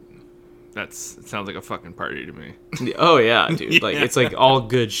 It sounds like a fucking party to me. Oh, yeah, dude. Like, it's like all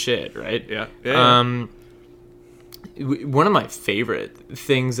good shit, right? Yeah. One of my favorite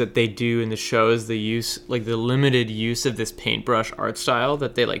things that they do in the show is the limited use of this paintbrush art style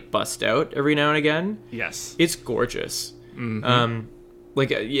that they like bust out every now and again. Yes. It's gorgeous. And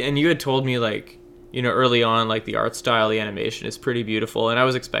you had told me like, early on, like the art style, the animation is pretty beautiful, and I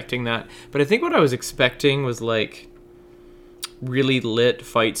was expecting that. But I think what I was expecting was like really lit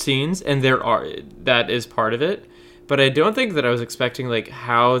fight scenes, and that is part of it. But I don't think that I was expecting like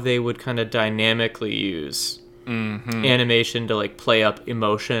how they would kind of dynamically use animation to like play up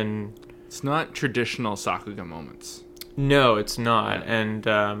emotion. It's not traditional Sakuga moments. No, it's not. And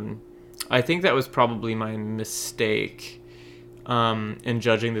I think that was probably my mistake in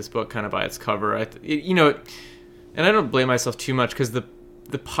judging this book kind of by its cover. And I don't blame myself too much because the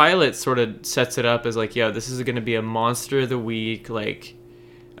pilot sort of sets it up as like, yeah, this is going to be a monster of the week. Like,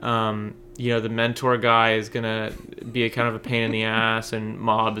 the mentor guy is going to be a kind of a pain in the ass, and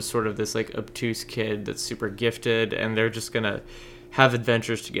Mob is sort of this like obtuse kid that's super gifted, and they're just going to have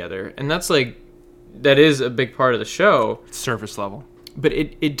adventures together. And that is a big part of the show. Surface level. But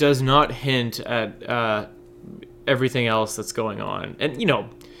it does not hint at everything else that's going on. And,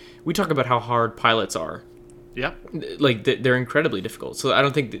 we talk about how hard pilots are. Yeah. Like, they're incredibly difficult. So I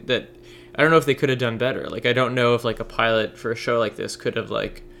don't think that I don't know if they could have done better. Like, I don't know if, like, a pilot for a show like this could have,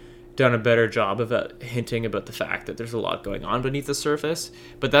 like, done a better job of hinting about the fact that there's a lot going on beneath the surface.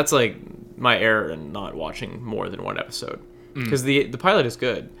 But that's, like, my error in not watching more than one episode. Because the pilot is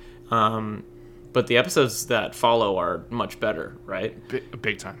good. But the episodes that follow are much better, right?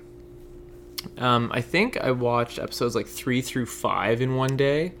 Big time. I think I watched episodes like 3 through 5 in one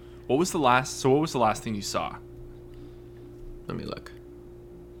day. What was the last thing you saw? Let me look.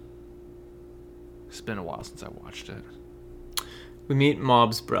 It's been a while since I watched it. We meet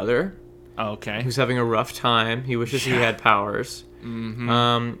Mob's brother. Oh, okay. Who's having a rough time. He wishes he had powers.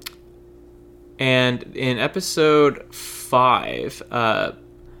 And in episode 5,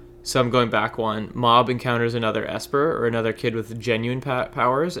 so I'm going back one, Mob encounters another Esper, or another kid with genuine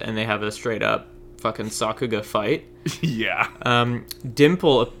powers, and they have a straight up fucking Sakuga fight. Yeah.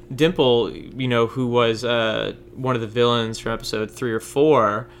 Dimple, you know, who was one of the villains from episode 3 or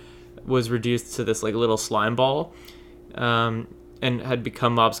 4, was reduced to this like little slime ball, and had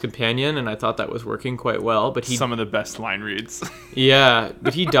become Mob's companion, and I thought that was working quite well. But some of the best line reads. Yeah,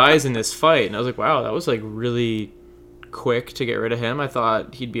 but he dies in this fight, and I was like, wow, that was like really quick to get rid of him. I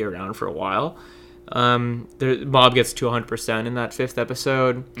thought he'd be around for a while. Mob gets to 100% in that 5th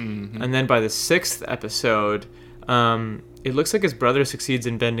episode, and then by the 6th episode, it looks like his brother succeeds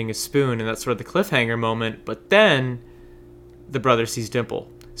in bending his spoon, and that's sort of the cliffhanger moment. But then the brother sees Dimple,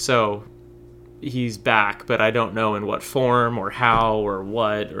 so he's back, but I don't know in what form or how or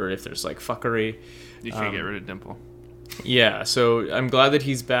what, or if there's like fuckery. You can't get rid of Dimple. Yeah, so I'm glad that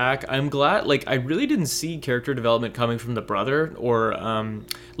he's back. I'm glad, like, I really didn't see character development coming from the brother, or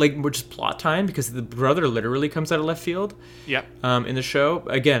just plot time, because the brother literally comes out of left field. Yep. In the show,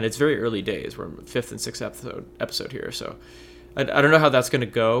 again, it's very early days. We're 5th and 6th episode here, so I don't know how that's gonna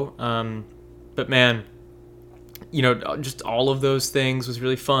go. But man, you know, just all of those things was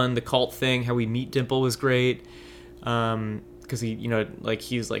really fun. The cult thing, how we meet Dimple, was great. Because he, you know, like,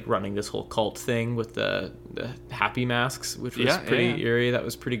 he's like running this whole cult thing with the happy masks, which was pretty eerie. That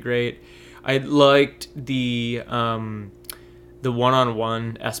was pretty great. I liked the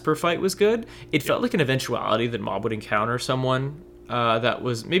one-on-one Esper fight was good. It felt like an eventuality that Mob would encounter someone that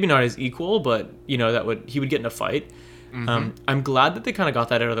was maybe not his equal, but you know, he would get in a fight. I'm glad that they kind of got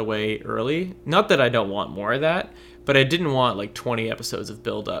that out of the way early. Not that I don't want more of that, but I didn't want like 20 episodes of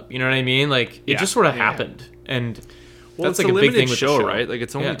build up. You know what I mean? Like, it just sort of happened. And well, that's it's like a big thing limited with show, the show, right? Like,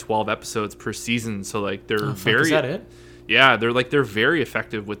 it's only 12 episodes per season, so like they're is that it? Yeah, they're very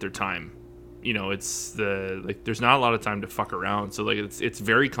effective with their time. You know, it's there's not a lot of time to fuck around. So like it's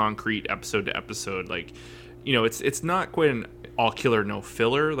very concrete episode to episode. Like, you know, it's not quite an all killer no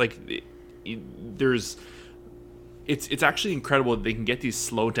filler. Like it's actually incredible that they can get these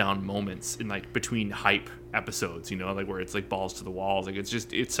slow down moments in like between hype episodes, you know, like where it's like balls to the walls. Like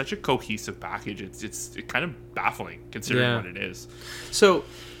it's such a cohesive package. It's kind of baffling considering what it is. So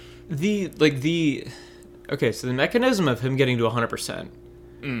the mechanism of him getting to 100%,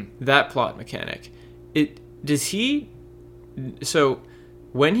 that plot mechanic, so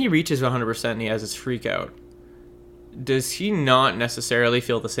when he reaches 100% and he has his freak out, does he not necessarily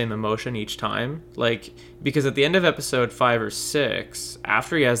feel the same emotion each time? Like, because at the end of episode 5 or 6,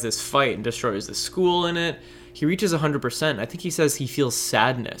 after he has this fight and destroys the school in it, he reaches 100%. I think he says he feels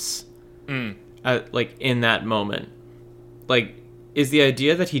sadness, like, in that moment. Like, is the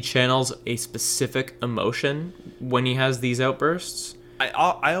idea that he channels a specific emotion when he has these outbursts?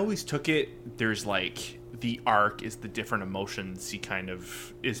 I always took it, there's like, the arc is the different emotions he kind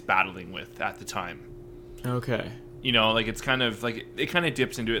of is battling with at the time. Okay. You know, like, it's kind of like it kind of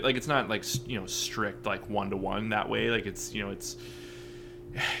dips into it. Like, it's not like, you know, strict like 1-to-1 that way. Like, it's, you know, it's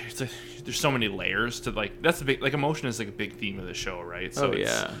like there's so many layers to, like, that's the big, like, emotion is like a big theme of the show, right? So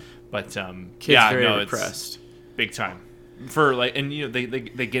but kids very repressed, big time for, like, and you know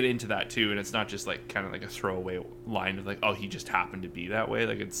they get into that too, and it's not just like kind of like a throwaway line of like, oh, he just happened to be that way.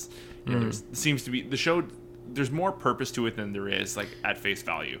 Like, it's, you know, there seems to be the show, there's more purpose to it than there is like at face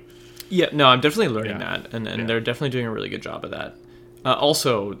value. Yeah, no, I'm definitely learning that, and they're definitely doing a really good job of that.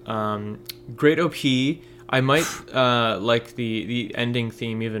 Also, great OP. I might like the ending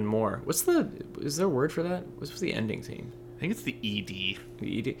theme even more. Is there a word for that? What's the ending theme? I think it's the ED.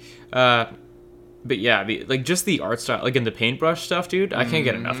 The ED. But yeah, just the art style, like in the paintbrush stuff, dude. I can't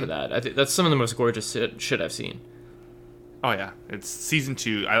get enough of that. I think that's some of the most gorgeous shit I've seen. Oh yeah, it's season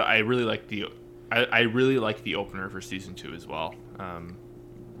 2. I really like I really like the opener for season 2 as well.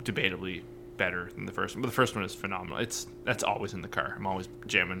 Debatably better than the first one, but the first one is phenomenal. That's always in the car. I'm always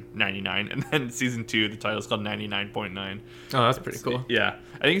jamming 99, and then season 2, the title's called 99.9. Oh, that's pretty cool. Yeah,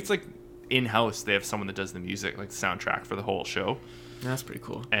 I think it's like in-house they have someone that does the music, like the soundtrack for the whole show. That's pretty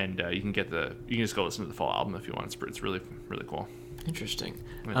cool. And you can just go listen to the full album if you want. It's really, really cool. Interesting.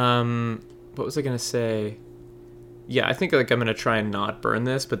 Yeah. What was I gonna say? Yeah, I think like I'm gonna try and not burn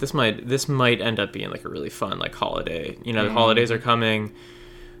this, but this might end up being like a really fun like holiday. You know, the holidays are coming.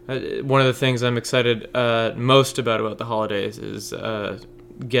 One of the things I'm excited most about the holidays is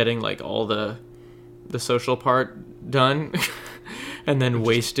getting like all the social part done, and then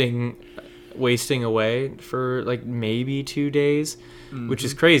wasting away for like maybe 2 days, which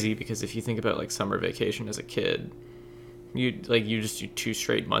is crazy because if you think about like summer vacation as a kid, you just do 2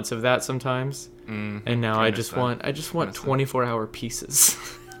 straight months of that sometimes, and now I just want 24-hour pieces.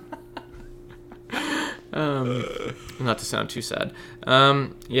 Not to sound too sad.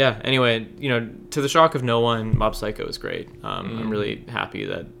 Yeah, anyway, you know, to the shock of no one, Mob Psycho is great. I'm really happy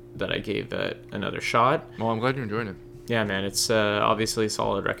that that I gave it another shot. Well, I'm glad you're enjoying it. Yeah, man, it's obviously a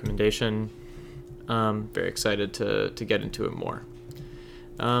solid recommendation. Very excited to get into it more.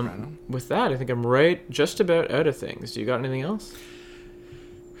 With that, I think I'm just about out of things. Do you got anything else?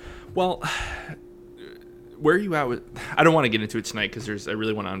 Well, where are you at with... I don't want to get into it tonight because I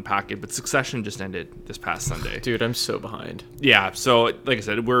really want to unpack it, but Succession just ended this past Sunday. Dude, I'm so behind. Yeah, so like I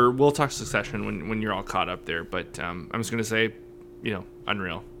said, we'll talk Succession when you're all caught up there, but I'm just going to say,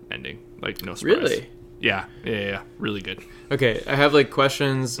 unreal ending. Like, no surprise. Really? Yeah, really good. Okay, I have like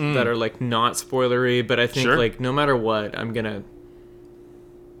questions that are like not spoilery, but I think like no matter what, I don't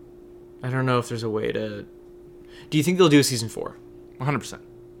know if there's a way to... Do you think they'll do a season 4? 100%.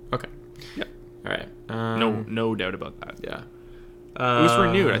 Okay. Yeah. All right. No doubt about that. Yeah. It was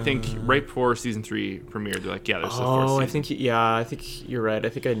renewed, I think, right before season 3 premiered. They're like, yeah, there's a fourth season. I think you're right. I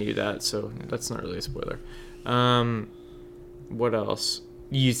think I knew that, so that's not really a spoiler. What else?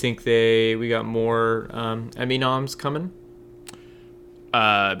 You think we got more Emmy noms coming?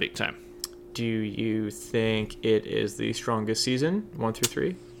 Big time. Do you think it is the strongest season, 1 through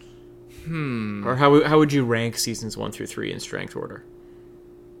 3? Or how would you rank seasons 1 through 3 in strength order?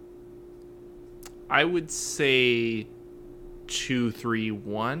 I would say 2, 3,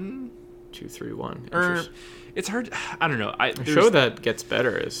 1. 2, 3, 1. Or it's hard. I don't know. A show that gets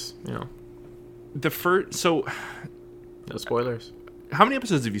better is, the first. So, no spoilers. How many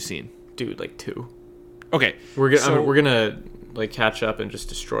episodes have you seen, dude? Like 2. Okay, we're gonna like catch up and just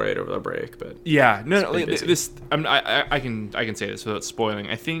destroy it over the break. But yeah, no. Like, I can say this without spoiling.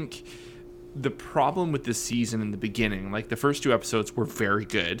 I think the problem with this season in the beginning, like the first 2 episodes were very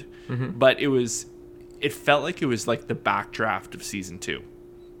good, but it felt like it was like the backdraft of season 2.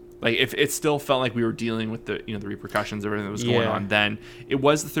 Like if it still felt like we were dealing with the the repercussions of everything that was going on then. It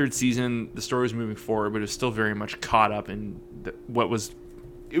was the 3rd season, the story was moving forward, but it was still very much caught up in what was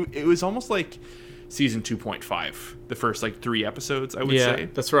it was almost like season 2.5, the first like 3 episodes, I would say.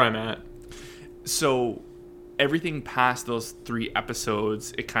 That's where I'm at. So everything past those 3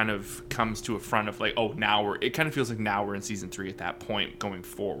 episodes, it kind of comes to a front of like, it kind of feels like now we're in season 3 at that point going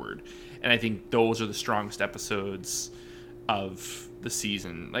forward. And I think those are the strongest episodes of the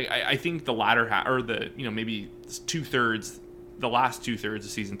season. Like I think the latter half, or the maybe 2/3, the last 2/3 of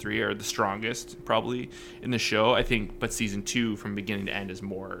season 3 are the strongest probably in the show. I think, but season 2 from beginning to end is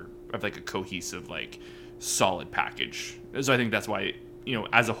more of like a cohesive, like solid package. So I think that's why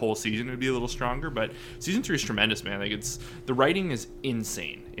as a whole season it would be a little stronger. But season 3 is tremendous, man. Like the writing is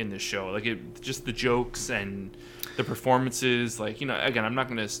insane in this show. Like just the jokes and the performances. Like again, I'm not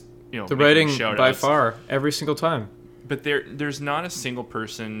gonna the writing by far every single time. But there's not a single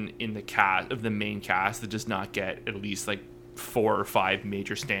person in the cast of the main cast that does not get at least like 4 or 5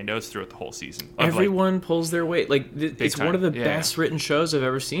 major standouts throughout the whole season. Everyone pulls their weight. Like it's one of the best written shows I've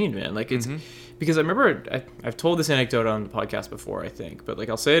ever seen, man. Like it's because I remember I've told this anecdote on the podcast before, I think, but like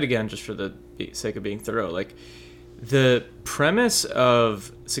I'll say it again just for the sake of being thorough. Like the premise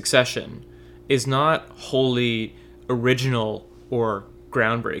of Succession is not wholly original or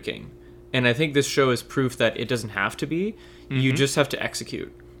groundbreaking. And I think this show is proof that it doesn't have to be. You just have to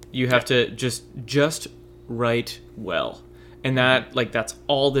execute. You have to just write well. And that's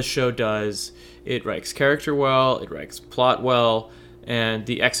all this show does. It writes character well, it writes plot well, and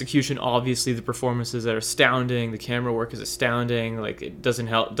the execution, obviously the performances are astounding, the camera work is astounding. Like it doesn't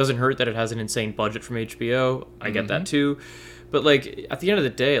hurt that it has an insane budget from HBO. I get that too. But like at the end of the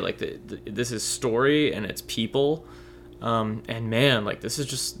day, like this is story and it's people. And man, like this is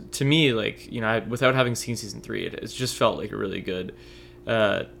just, to me, like, without having seen season 3, it's just felt like a really good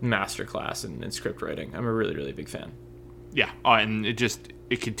masterclass in script writing. I'm a really, really big fan. Yeah, and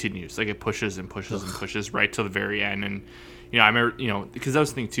it continues. Like it pushes and pushes and pushes right till the very end. And I remember, because that was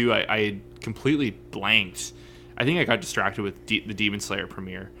the thing too. I had completely blanked. I think I got distracted with the Demon Slayer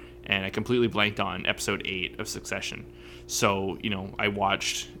premiere, and I completely blanked on episode 8 of Succession. So I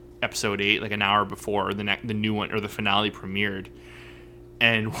watched episode 8 like an hour before the new one or the finale premiered,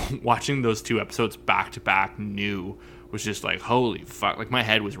 and watching those 2 episodes back to back new was just like, holy fuck. Like my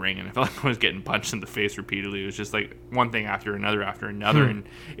head was ringing. I felt like I was getting punched in the face repeatedly. It was just like one thing after another and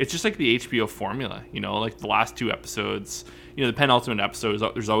it's just like the HBO formula, like the last 2 episodes, the penultimate episode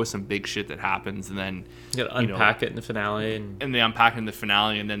there's always some big shit that happens, and then you gotta unpack it in the finale, and they unpack it in the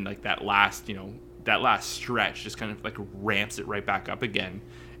finale, and then like that last stretch just kind of like ramps it right back up again.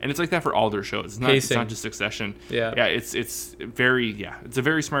 And it's like that for all their shows. It's Pacing. not just Succession. Yeah. Yeah, it's a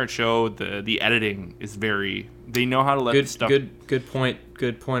very smart show. The editing is very, they know how to let stuff. Good point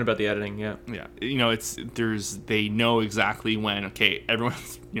about the editing. Yeah. Yeah, they know exactly when, okay,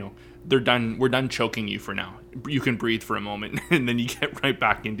 everyone's, they're done. We're done choking you for now. You can breathe for a moment, and then you get right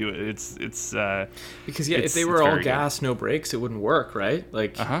back into it. It's because if they were all gas, no breaks, it wouldn't work, right?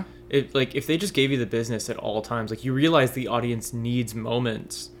 Like, if they just gave you the business at all times, like, you realize the audience needs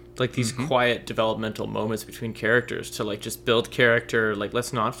moments, like these quiet developmental moments between characters to, like, just build character. Like,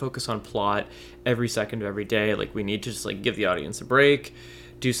 let's not focus on plot every second of every day. Like, we need to just, like, give the audience a break,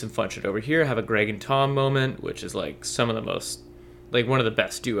 do some fun shit over here, have a Greg and Tom moment, which is, like, some of the most, like, one of the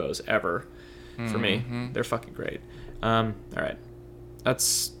best duos ever for me. They're fucking great. All right,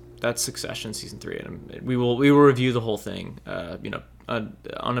 that's Succession season 3, and we will review the whole thing.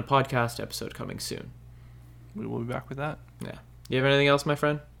 On a podcast episode coming soon. We will be back with that. Yeah. You have anything else, my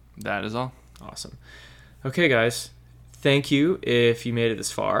friend? That is all. Awesome. Okay, guys. Thank you if you made it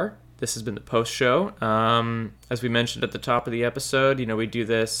this far. This has been the post show. As we mentioned at the top of the episode, we do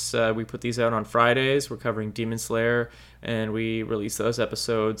this. We put these out on Fridays. We're covering Demon Slayer, and we release those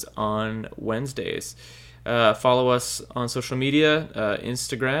episodes on Wednesdays. Follow us on social media,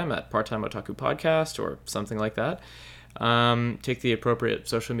 Instagram at Part-Time Otaku Podcast or something like that. Take the appropriate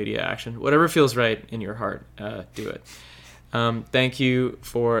social media action. Whatever feels right in your heart, do it. Thank you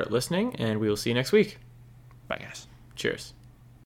for listening, and we will see you next week. Bye, guys. Cheers.